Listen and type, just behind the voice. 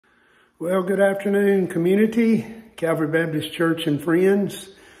Well, good afternoon, community, Calvary Baptist Church and friends.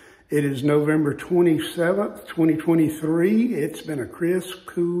 It is November 27th, 2023. It's been a crisp,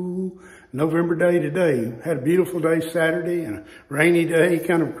 cool November day today. Had a beautiful day Saturday and a rainy day,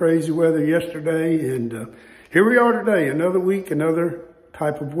 kind of crazy weather yesterday. And here we are today, another week, another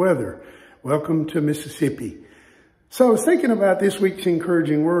type of weather. Welcome to Mississippi. So I was thinking about this week's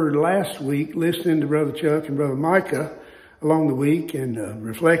encouraging word last week, listening to Brother Chuck and Brother Micah along the week and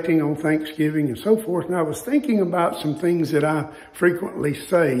reflecting on Thanksgiving and so forth. And I was thinking about some things that I frequently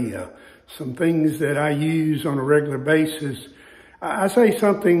say, some things that I use on a regular basis. I say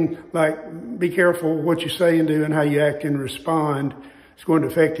something like, be careful what you say and do and how you act and respond. It's going to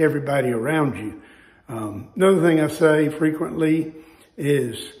affect everybody around you. Another thing I say frequently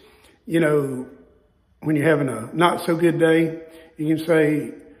is, when you're having a not so good day, you can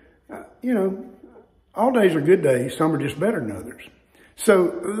say, all days are good days. Some are just better than others. So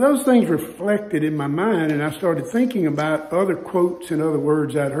those things reflected in my mind, and I started thinking about other quotes and other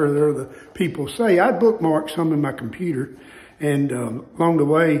words I'd heard other people say. I bookmarked some in my computer, and along the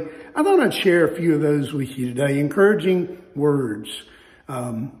way, I thought I'd share a few of those with you today. Encouraging words.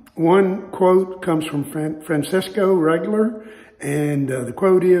 One quote comes from Francisco Regler, and the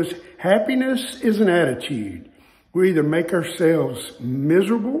quote is, "Happiness is an attitude. We either make ourselves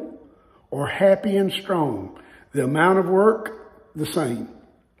miserable or happy and strong. The amount of work, the same."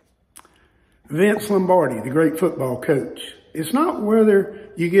 Vince Lombardi, the great football coach. It's not whether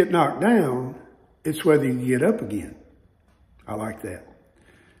you get knocked down, it's whether you get up again. I like that.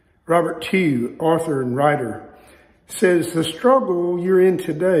 Robert Tew, author and writer, says the struggle you're in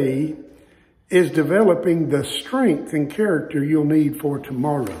today is developing the strength and character you'll need for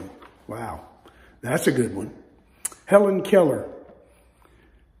tomorrow. Wow, that's a good one. Helen Keller.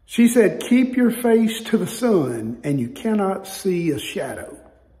 She said, keep your face to the sun and you cannot see a shadow.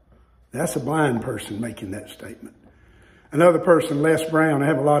 That's a blind person making that statement. Another person, Les Brown, I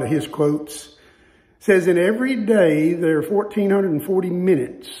have a lot of his quotes, says in every day there are 1,440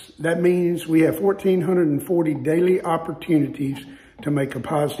 minutes. That means we have 1,440 daily opportunities to make a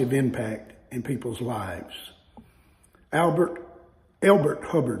positive impact in people's lives. Elbert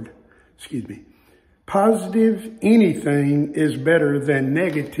Hubbard, positive anything is better than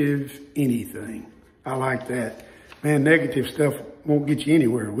negative anything. I like that. Man, negative stuff won't get you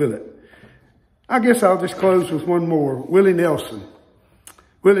anywhere, will it? I guess I'll just close with one more. Willie Nelson.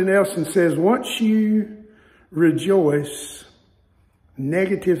 Willie Nelson says, once you rejoice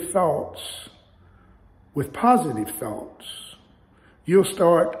negative thoughts with positive thoughts, you'll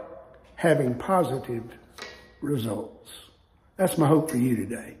start having positive results. That's my hope for you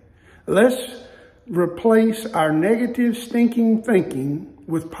today. Let's replace our negative, stinking thinking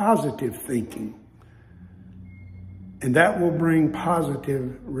with positive thinking. And that will bring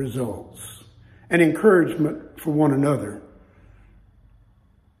positive results and encouragement for one another.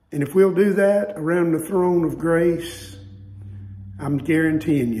 And if we'll do that around the throne of grace, I'm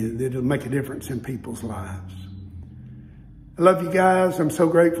guaranteeing you that it'll make a difference in people's lives. I love you guys. I'm so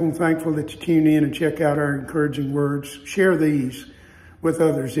grateful and thankful that you tune in and check out our encouraging words. Share these with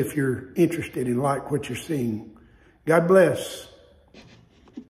others if you're interested and like what you're seeing. God bless.